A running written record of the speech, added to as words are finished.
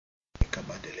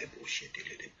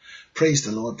Praise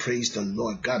the Lord. Praise the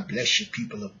Lord. God bless you,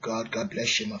 people of God. God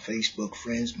bless you, my Facebook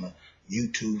friends, my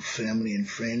YouTube family and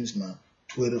friends, my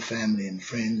Twitter family and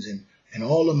friends, and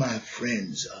all of my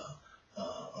friends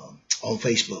on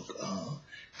Facebook.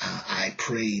 I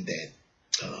pray that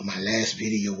my last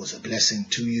video was a blessing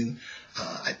to you.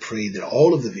 I pray that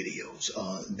all of the videos,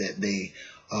 that they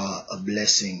are a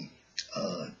blessing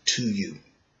to you.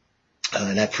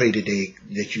 And I pray today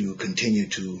that you continue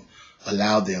to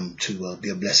allow them to be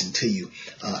a blessing to you.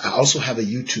 I also have a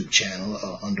YouTube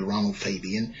channel under Ronald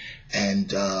Fabian,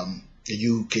 and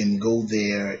you can go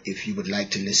there if you would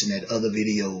like to listen at other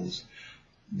videos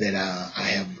that I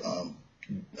have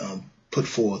put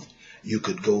forth. You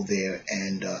could go there,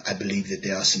 and I believe that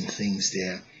there are some things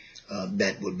there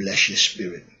that would bless your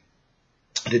spirit.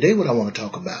 Today what I want to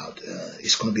talk about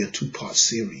is going to be a two-part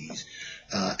series,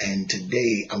 and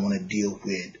today I want to deal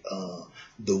with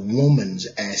the woman's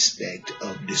aspect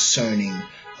of discerning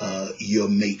your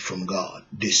mate from God.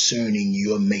 Discerning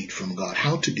your mate from God.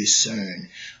 How to discern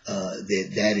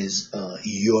that is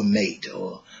your mate,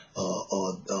 or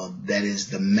that is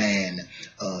the man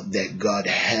that God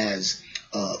has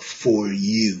for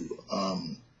you.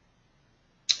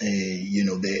 You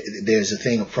know, there's a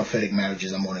thing of prophetic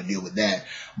marriages. I'm going to deal with that.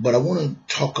 But I want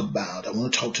to talk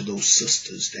to those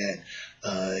sisters that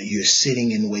you're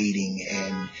sitting and waiting,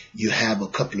 and you have a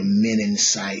couple of men in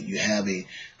sight. You have a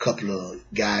couple of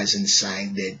guys in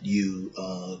sight that you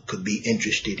could be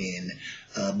interested in.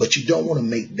 But you don't want to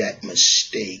make that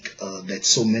mistake that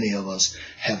so many of us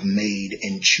have made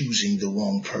in choosing the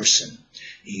wrong person.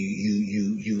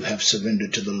 You have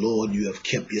surrendered to the Lord. You have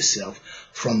kept yourself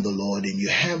from the Lord, and you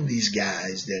have these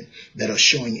guys that are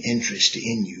showing interest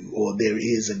in you, or there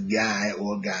is a guy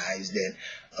or guys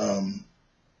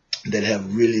that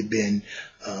have really been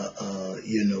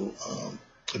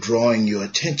drawing your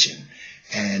attention,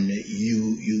 and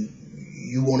you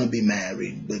want to be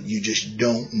married, but you just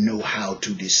don't know how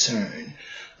to discern.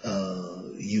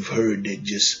 You've heard that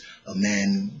just a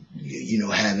man,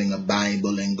 having a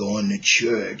Bible and going to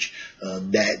church,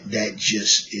 that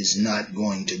just is not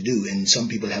going to do. And some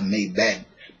people have made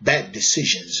bad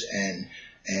decisions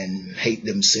and hate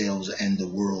themselves and the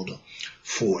world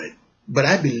for it. But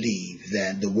I believe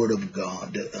that the Word of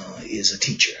God is a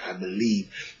teacher. I believe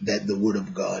that the Word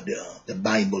of God, the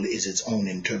Bible, is its own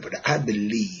interpreter. I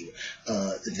believe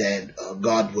that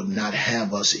God would not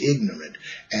have us ignorant.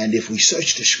 And if we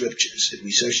search the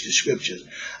Scriptures,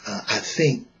 I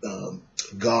think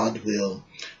God will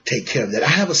take care of that. I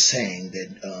have a saying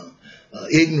that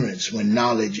ignorance when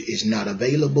knowledge is not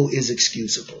available is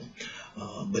excusable.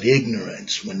 But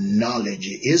ignorance when knowledge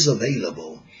is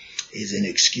available is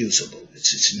inexcusable.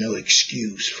 It's no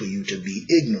excuse for you to be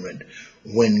ignorant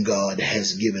when God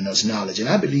has given us knowledge. And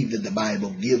I believe that the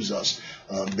Bible gives us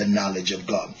the knowledge of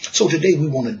God. So today we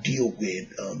want to deal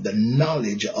with the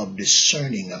knowledge of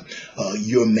discerning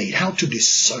your mate. How to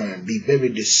discern. Be very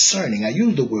discerning. I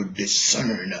use the word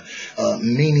discern,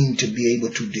 meaning to be able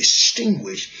to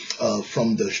distinguish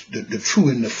from the true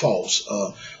and the false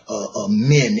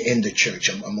men in the church.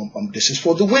 This is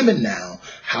for the women now.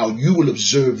 How you will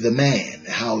observe the man.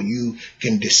 How you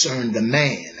can discern the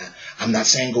man. I'm not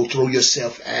saying go throw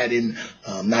yourself at him.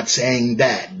 I'm not saying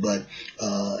that. But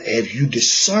if you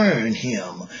discern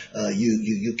him,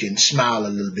 you can smile a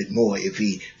little bit more if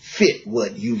he fit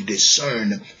what you've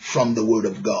discerned from the Word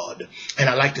of God. And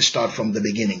I like to start from the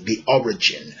beginning, the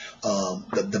origin,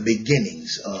 the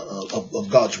beginnings of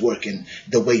God's work and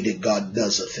the way that God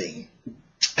does a thing.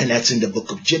 And that's in the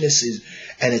book of Genesis,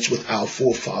 and it's with our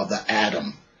forefather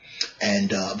Adam.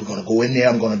 And we're going to go in there.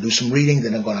 I'm going to do some reading.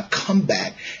 Then I'm going to come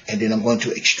back, and then I'm going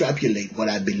to extrapolate what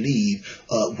I believe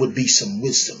would be some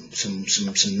wisdom,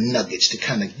 some nuggets to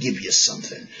kind of give you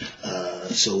something,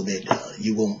 so that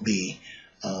you won't be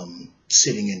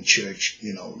sitting in church,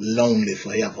 lonely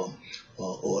forever,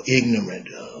 or ignorant,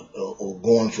 or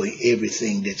going for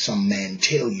everything that some man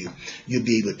tell you. You'll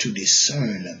be able to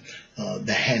discern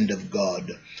the hand of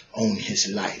God on his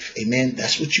life. Amen.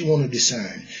 That's what you want to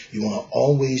discern. You want to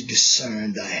always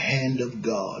discern the hand of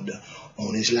God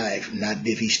on his life. Not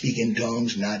if he speak in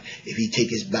tongues, not if he take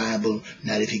his Bible,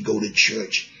 not if he go to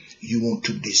church. You want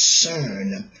to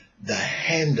discern the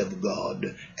hand of God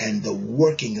and the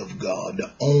working of God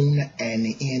on and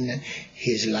in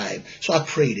his life. So I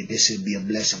pray that this will be a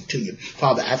blessing to you.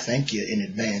 Father, I thank you in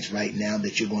advance right now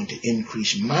that you're going to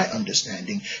increase my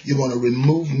understanding. You're going to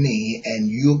remove me, and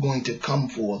you're going to come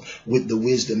forth with the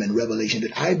wisdom and revelation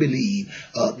that I believe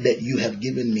that you have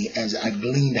given me as I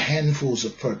gleaned handfuls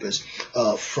of purpose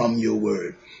from your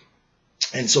word.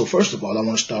 And so, first of all, I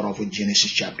want to start off with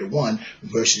Genesis chapter 1,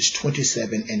 verses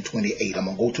 27 and 28. I'm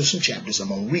going to go to some chapters. I'm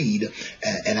going to read,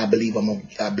 and I believe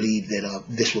that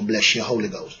this will bless your Holy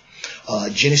Ghost.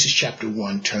 Genesis chapter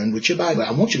 1, turn with your Bible.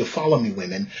 I want you to follow me,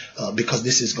 women, because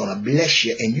this is going to bless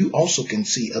you, and you also can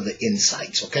see other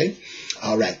insights, okay?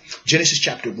 All right. Genesis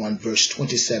chapter 1, verse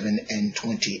 27 and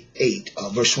 28.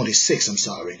 Verse 26,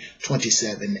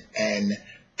 27 and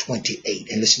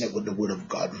 28. And listen to what the word of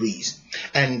God reads.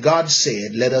 And God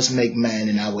said, let us make man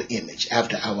in our image,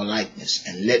 after our likeness,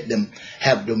 and let them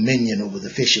have dominion over the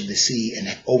fish of the sea,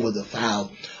 and over the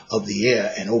fowl of the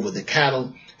air, and over the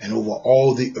cattle, and over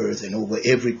all the earth, and over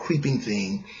every creeping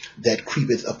thing that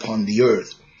creepeth upon the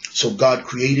earth. So God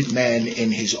created man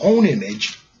in his own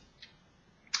image.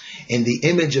 In the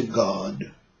image of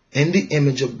God,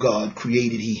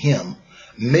 created he him.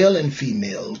 Male and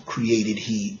female created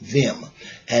he them.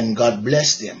 And God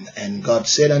blessed them. And God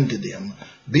said unto them,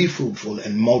 be fruitful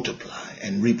and multiply,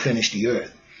 and replenish the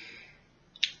earth,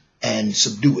 and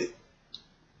subdue it,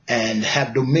 and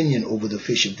have dominion over the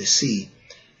fish of the sea,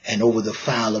 and over the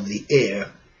fowl of the air,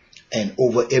 and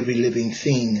over every living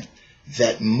thing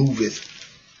that moveth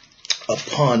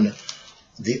upon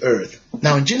the earth.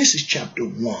 Now in Genesis chapter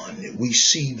 1, we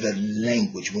see the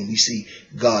language when we see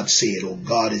God said, or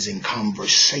God is in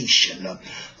conversation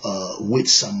with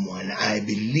someone. I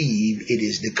believe it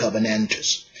is the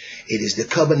covenanters. It is the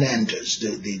covenanters,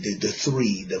 the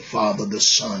three, the Father, the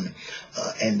Son,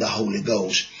 and the Holy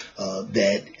Ghost,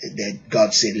 that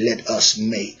God said, let us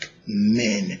make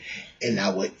men in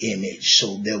our image.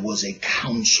 So there was a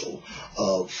counsel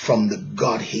from the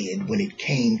Godhead when it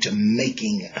came to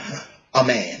making a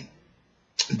man.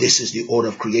 This is the order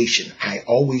of creation. I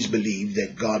always believe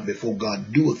that God, before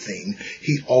God do a thing,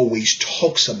 he always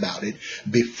talks about it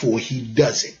before he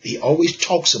does it. He always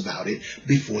talks about it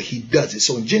before he does it.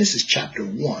 So in Genesis chapter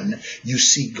 1, you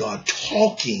see God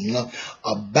talking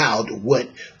about what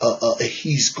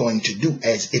he's going to do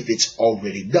as if it's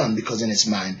already done, because in his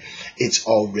mind, it's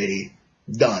already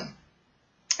done.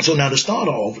 So now to start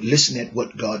off, listen at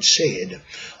what God said.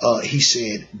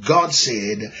 God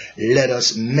said, let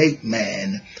us make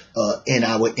man in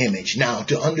our image. Now,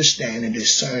 to understand and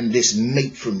discern this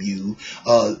mate from you,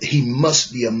 he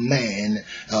must be a man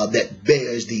that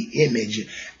bears the image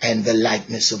and the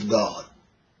likeness of God.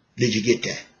 Did you get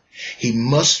that? He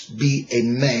must be a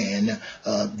man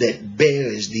that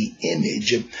bears the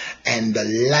image and the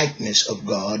likeness of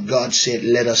God. God said,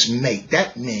 let us make.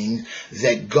 That means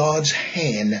that God's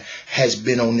hand has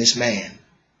been on this man.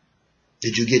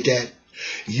 Did you get that?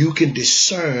 You can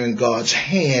discern God's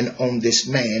hand on this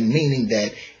man, meaning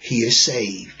that he is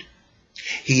saved.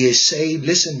 He is saved,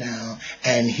 listen now,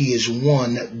 and he is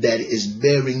one that is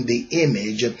bearing the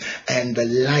image and the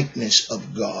likeness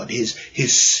of God. His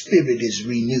spirit is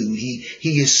renewed.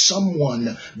 He is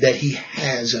someone that he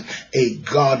has a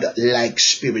God-like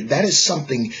spirit. That is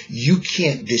something you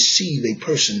can't deceive a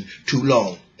person too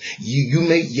long. You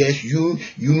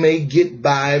may get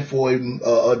by for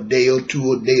a day or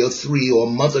two, a day or three, or a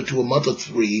month or two, a month or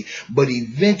three, but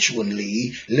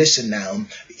eventually, listen now,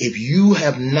 if you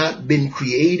have not been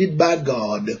created by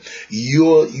God,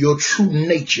 your true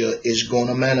nature is going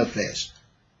to manifest.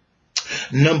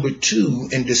 Number two,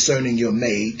 in discerning your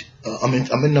mate, I'm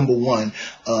in number one,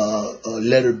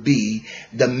 letter B,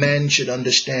 the man should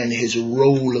understand his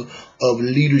role of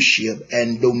leadership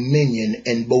and dominion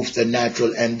in both the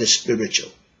natural and the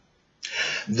spiritual.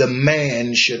 The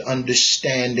man should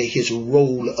understand his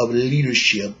role of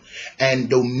leadership and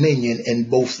dominion in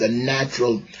both the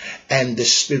natural and the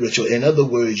spiritual. In other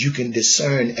words, you can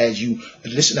discern as you,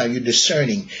 listen now, you're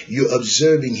discerning, you're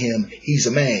observing him. He's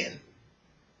a man.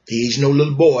 He's no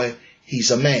little boy.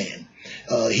 He's a man.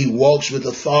 He walks with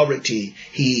authority.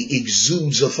 He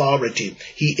exudes authority.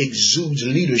 He exudes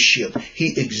leadership.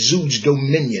 He exudes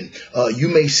dominion. You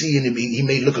may see him, he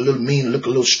may look a little mean, look a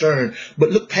little stern, but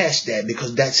look past that,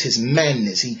 because that's his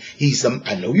manness.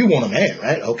 I know you want a man,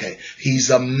 right? Okay. He's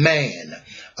a man.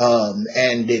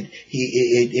 And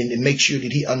make sure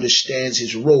that he understands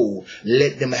his role.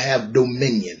 Let them have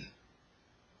dominion.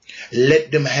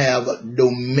 Let them have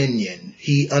dominion.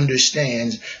 He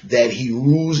understands that he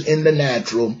rules in the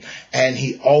natural, and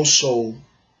he also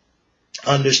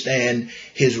understands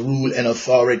his rule and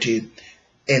authority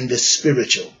in the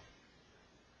spiritual.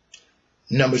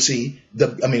 Letter C,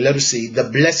 the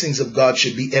blessings of God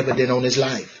should be evident on his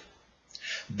life.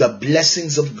 The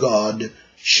blessings of God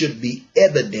should be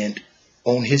evident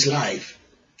on his life.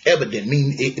 Evident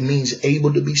means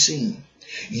able to be seen.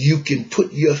 You can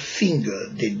put your finger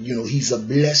that, he's a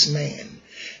blessed man.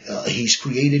 He's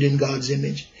created in God's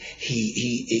image.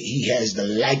 He has the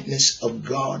likeness of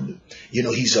God. You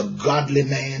know, he's a godly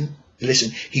man.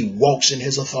 Listen, he walks in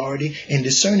his authority. And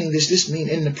discerning this means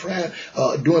in the prayer,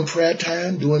 during prayer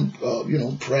time, doing,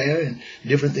 prayer and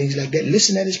different things like that.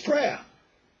 Listen at his prayer.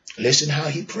 Listen how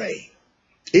he pray.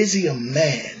 Is he a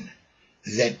man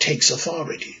that takes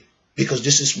authority? Because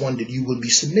this is one that you will be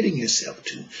submitting yourself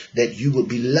to, that you will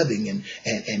be loving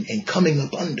and coming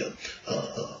up under.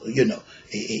 Can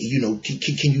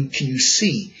you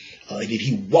see that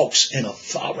he walks in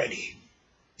authority?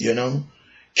 You know,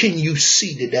 can you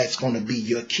see that that's going to be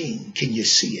your king? Can you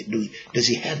see it? Does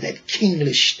he have that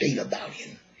kinglish state about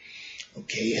him?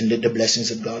 Okay, and that the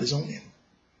blessings of God is on him.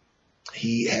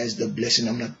 He has the blessing.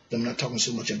 I'm not talking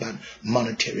so much about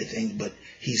monetary things, but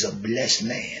he's a blessed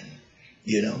man.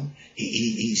 You know,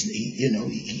 he's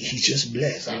just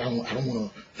blessed. I don't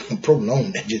want to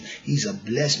prolong that. He's a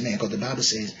blessed man, because the Bible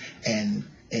says,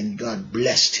 and God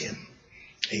blessed him.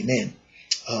 Amen.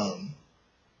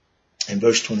 In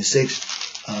verse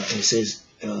 26, it says,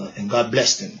 and God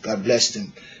blessed him. God blessed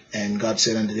him, and God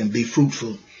said unto them, be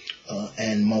fruitful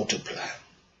and multiply.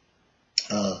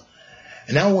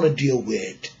 And I want to deal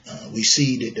with, we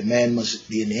see that the man must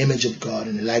be in the image of God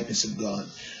and the likeness of God.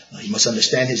 He must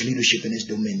understand his leadership and his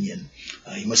dominion.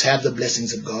 He must have the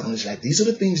blessings of God on his life. These are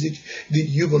the things that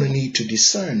you're going to need to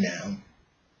discern now.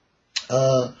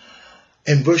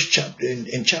 In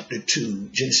chapter 2,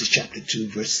 Genesis chapter 2,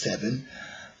 verse 7,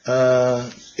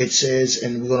 it says,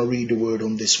 and we're going to read the word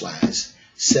on this wise,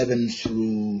 7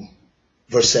 through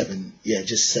verse 7. Yeah,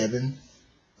 just 7.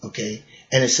 Okay.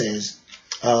 And it says,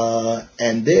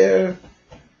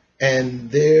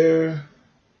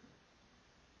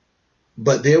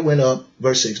 but there went up,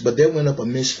 verse 6, but there went up a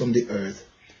mist from the earth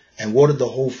and watered the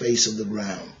whole face of the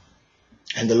ground.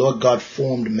 And the Lord God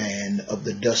formed man of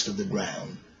the dust of the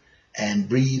ground and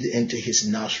breathed into his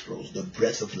nostrils the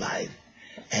breath of life,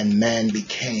 and man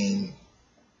became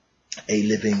a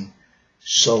living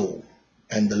soul.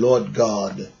 And the Lord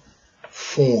God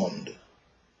formed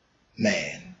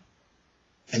man,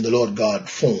 and the Lord God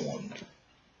formed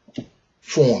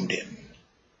him.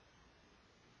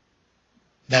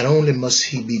 Not only must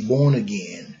he be born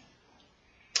again,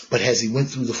 but as he went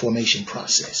through the formation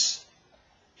process,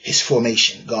 his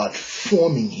formation, God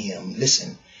forming him,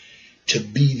 listen, to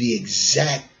be the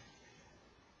exact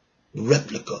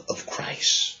replica of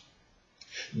Christ.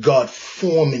 God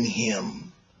forming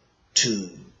him to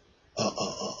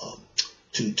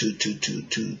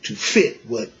fit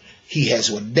what he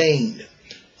has ordained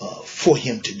for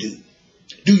him to do.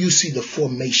 Do you see the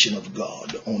formation of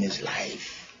God on his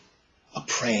life? A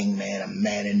praying man, a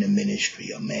man in the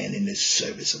ministry, a man in the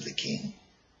service of the King.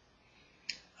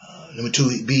 Number 2,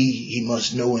 he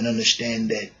must know and understand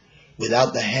that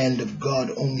without the hand of God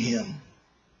on him,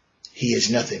 he is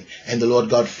nothing. And the Lord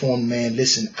God formed man,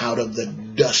 listen, out of the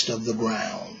dust of the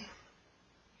ground.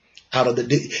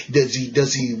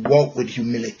 Does he walk with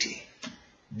humility?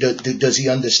 Does he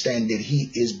understand that he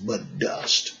is but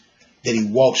dust? That he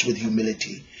walks with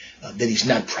humility? That he's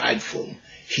not prideful?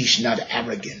 He's not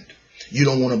arrogant? You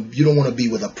don't want to be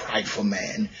with a prideful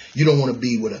man. You don't want to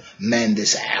be with a man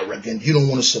that's arrogant. You don't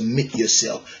want to submit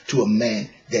yourself to a man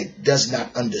that does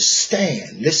not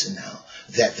understand, listen now,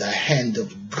 that the hand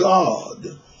of God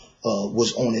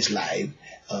was on his life,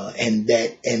 and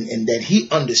that he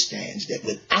understands that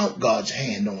without God's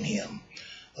hand on him,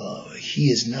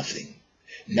 he is nothing.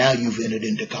 Now you've entered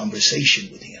into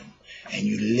conversation with him, and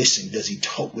you listen. Does he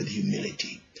talk with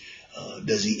humility?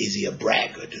 Is he a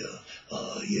braggart?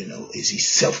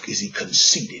 Is he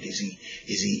conceited? Is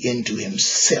he into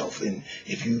himself? And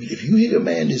if you hear a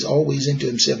man is always into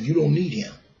himself, you don't need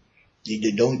him.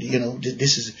 You don't,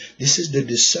 this is the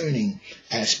discerning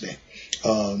aspect.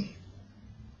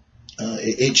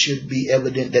 It should be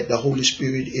evident that the Holy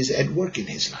Spirit is at work in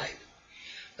his life.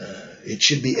 It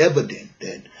should be evident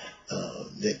that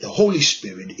the Holy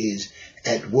Spirit is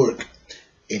at work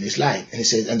in his life. And it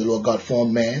says, and the Lord God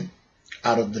formed man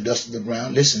out of the dust of the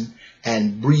ground, listen,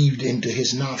 and breathed into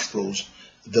his nostrils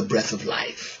the breath of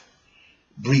life.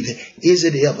 Breathing. Is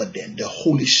it evident the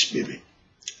Holy Spirit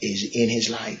is in his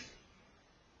life?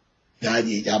 Now,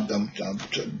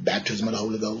 baptism of the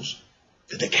Holy Ghost,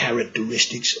 the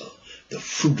characteristics of the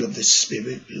fruit of the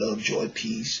Spirit, love, joy,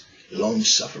 peace,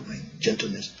 long-suffering,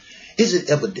 gentleness. Is it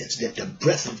evidence that the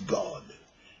breath of God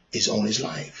is on his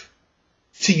life?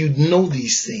 So you know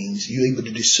these things, you're able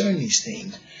to discern these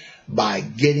things by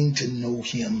getting to know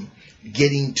him,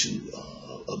 getting to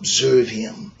observe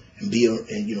him, and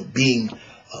being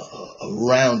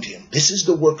around him. This is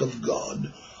the work of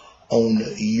God on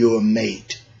your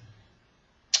mate.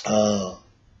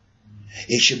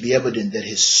 It should be evident that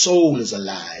his soul is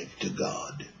alive to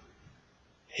God.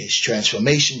 His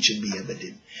transformation should be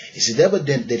evident. Is it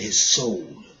evident that his soul,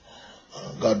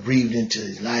 God breathed into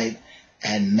his life,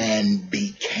 and man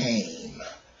became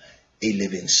a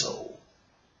living soul?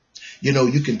 You know,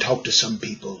 you can talk to some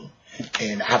people,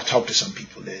 and I've talked to some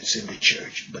people that's in the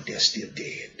church, but they're still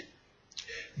dead.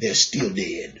 They're still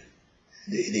dead.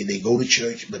 They go to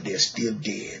church, but they're still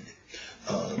dead.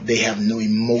 They have no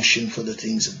emotion for the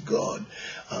things of God.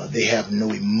 They have no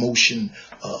emotion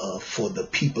for the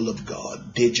people of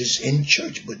God. They're just in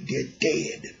church, but they're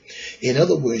dead. In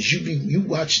other words, you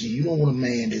watch, you don't want a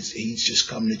man he's just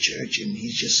come to church and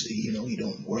he's just, he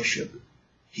don't worship.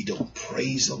 He don't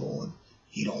praise the Lord.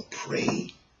 He don't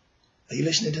pray. Are you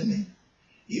listening to me?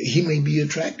 He may be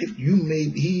attractive. He may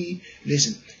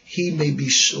be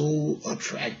so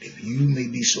attractive. You may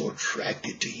be so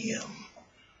attracted to him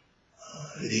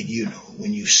that,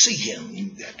 when you see him, you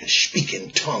got to speak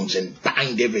in tongues and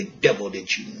bind every devil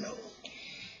that you know.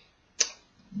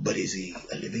 But is he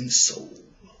a living soul?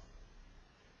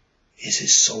 Is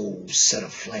his soul set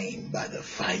aflame by the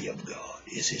fire of God?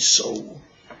 Is his soul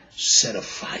set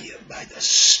afire by the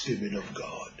Spirit of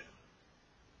God?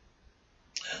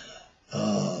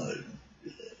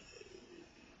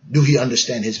 Do he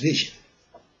understand his vision?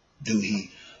 Do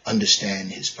he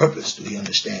understand his purpose? Do he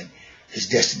understand his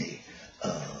destiny?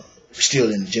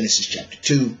 Still in Genesis chapter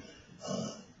 2,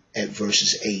 at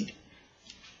verses 8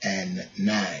 and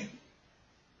 9.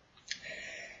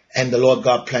 And the Lord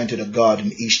God planted a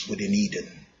garden eastward in Eden,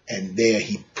 and there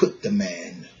he put the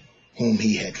man whom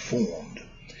he had formed.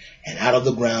 And out of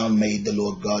the ground made the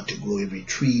Lord God to grow every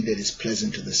tree that is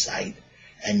pleasant to the sight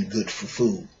and good for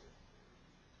food.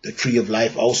 The tree of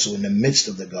life also in the midst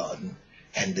of the garden,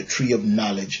 and the tree of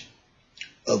knowledge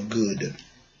of good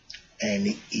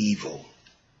and evil.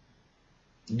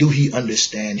 Do he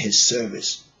understand his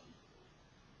service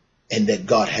and that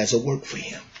God has a work for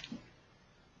him?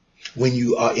 When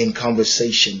you are in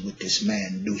conversation with this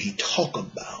man, do he talk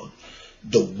about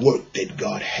the work that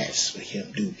God has for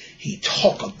him? Do he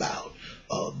talk about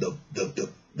the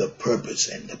purpose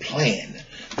and the plan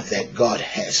that God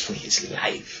has for his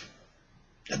life?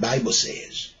 The Bible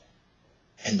says,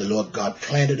 and the Lord God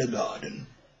planted a garden.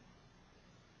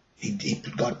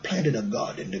 God planted a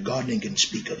garden. The garden can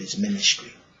speak of his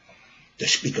ministry, to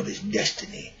speak of his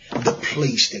destiny, the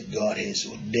place that God has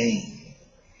ordained.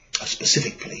 A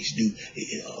specific place. Do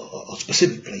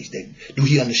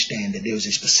he understand that there is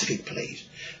a specific place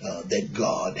that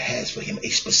God has for him, a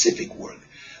specific work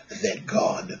that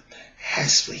God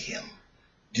has for him?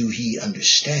 Do he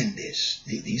understand this?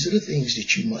 These are the things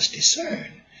that you must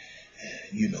discern.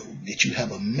 That you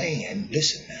have a man,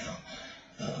 listen now,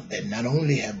 that not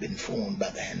only have been formed by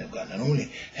the hand of God, not only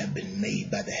have been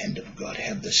made by the hand of God,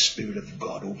 have the Spirit of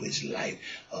God over his life,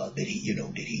 that he's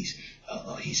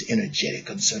energetic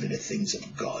concerning the things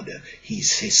of God.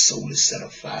 His soul is set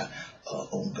afire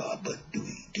on God. But do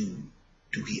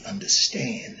he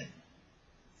understand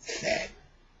that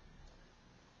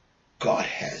God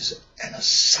has an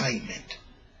assignment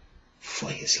for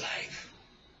his life?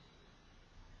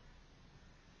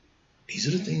 These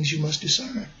are the things you must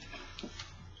discern.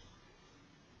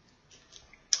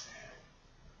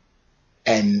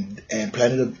 And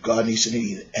planted a garden east in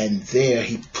Eden, and there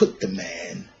he put the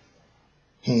man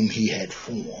whom he had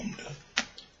formed.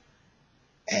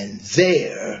 And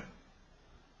there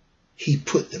he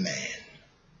put the man.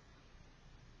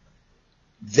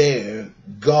 There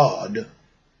God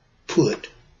put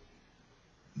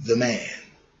the man.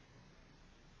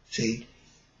 See?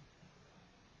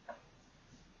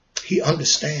 He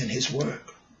understands his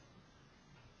work.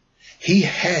 He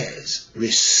has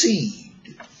received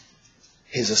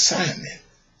his assignment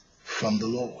from the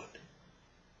Lord.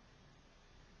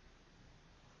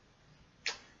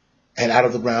 And out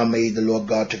of the ground made the Lord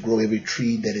God to grow every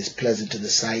tree that is pleasant to the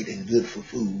sight and good for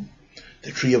food,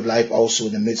 the tree of life also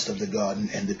in the midst of the garden,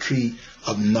 and the tree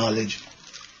of knowledge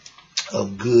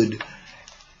of good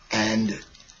and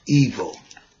evil.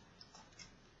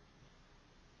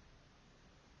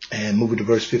 And moving to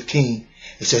verse 15,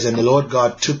 it says, and the Lord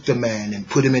God took the man and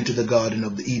put him into the garden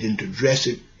of the Eden to dress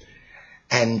it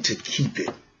and to keep it.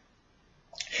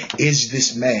 Is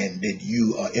this man that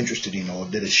you are interested in, or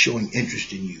that is showing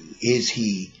interest in you, is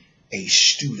he a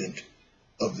student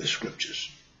of the scriptures?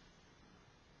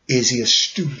 Is he a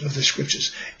student of the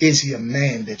scriptures? Is he a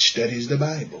man that studies the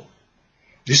Bible?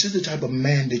 This is the type of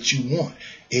man that you want.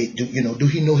 Do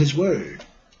he know his word?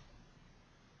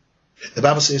 The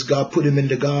Bible says God put him in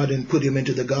the garden, put him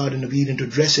into the garden of Eden to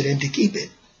dress it and to keep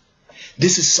it.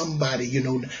 This is somebody,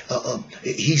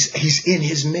 he's in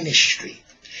his ministry.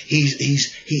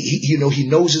 He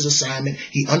knows his assignment.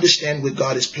 He understands where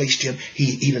God has placed him. He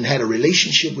even had a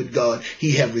relationship with God.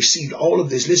 He have received all of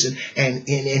this. Listen, and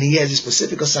he has a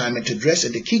specific assignment to dress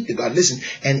and to keep the God. Listen,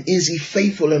 and is he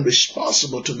faithful and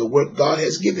responsible to the work God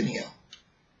has given him?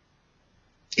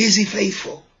 Is he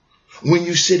faithful? When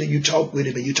you sit and you talk with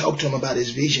him and you talk to him about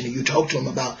his vision and you talk to him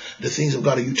about the things of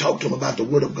God and you talk to him about the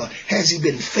word of God, has he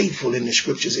been faithful in the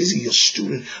scriptures? Is he a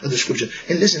student of the scripture?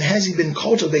 And listen, has he been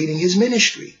cultivating his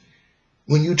ministry?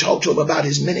 When you talk to him about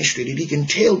his ministry, that he can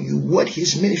tell you what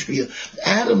his ministry is.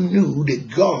 Adam knew that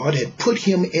God had put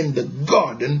him in the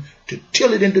garden to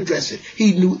till it and to dress it.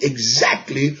 He knew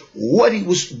exactly where he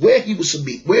was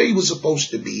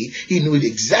supposed to be. He knew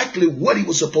exactly what he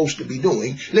was supposed to be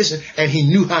doing. Listen, and he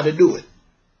knew how to do it.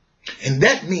 And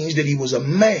that means that he was a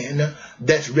man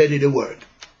that's ready to work.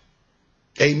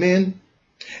 Amen.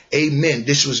 Amen.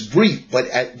 This was brief, but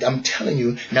I'm telling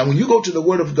you, now when you go to the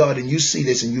word of God and you see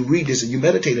this and you read this and you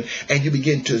meditate it and you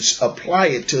begin to apply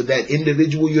it to that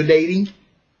individual you're dating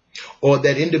or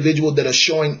that individual that are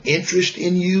showing interest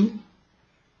in you,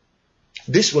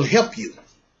 this will help you.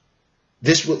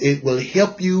 It will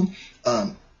help you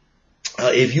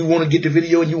if you want to get the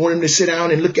video and you want him to sit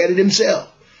down and look at it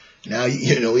himself. Now,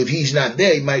 if he's not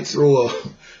there, he might throw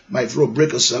a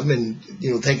brick or something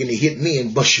and, thinking to hit me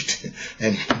and bust you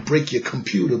and break your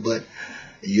computer. But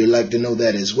you'd like to know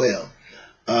that as well.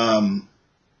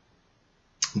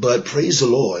 But praise the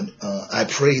Lord. I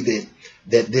pray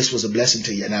that this was a blessing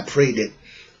to you. And I pray that,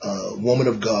 woman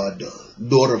of God,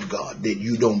 daughter of God, that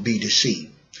you don't be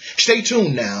deceived. Stay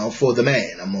tuned now for the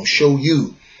man. I'm going to show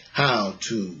you how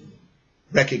to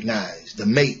recognize the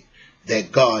mate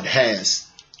that God has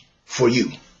for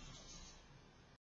you.